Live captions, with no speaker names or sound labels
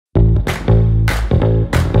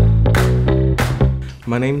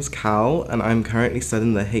My name's Cal and I'm currently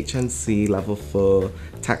studying the HNC Level 4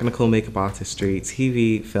 Technical Makeup Artistry,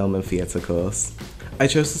 TV, Film and Theatre course. I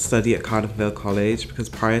chose to study at Cardiff and Vale College because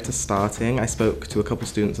prior to starting I spoke to a couple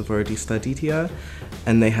students who've already studied here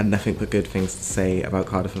and they had nothing but good things to say about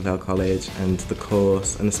Cardiff and Vale College and the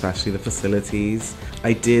course and especially the facilities.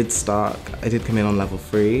 I did come in on level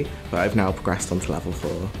 3 but I've now progressed onto level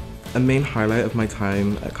 4. A main highlight of my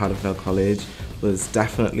time at Cardiff and Vale College was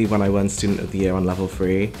definitely when I won Student of the Year on level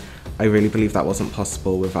 3. I really believe that wasn't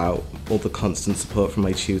possible without all the constant support from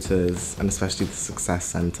my tutors and especially the Success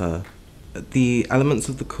Centre. The elements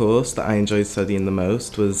of the course that I enjoyed studying the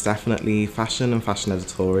most was definitely fashion and fashion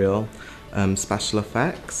editorial, special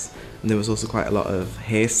effects, and there was also quite a lot of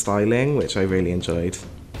hairstyling, which I really enjoyed.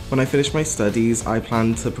 When I finished my studies, I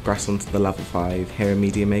planned to progress onto the level 5 hair and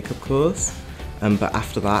media makeup course, but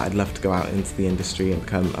after that I'd love to go out into the industry and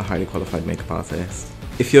become a highly qualified makeup artist.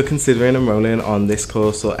 If you're considering enrolling on this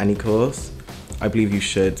course or any course, I believe you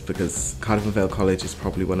should because Cardiff and Vale College is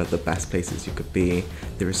probably one of the best places you could be.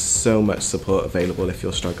 There is so much support available if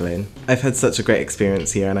you're struggling. I've had such a great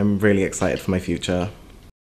experience here and I'm really excited for my future.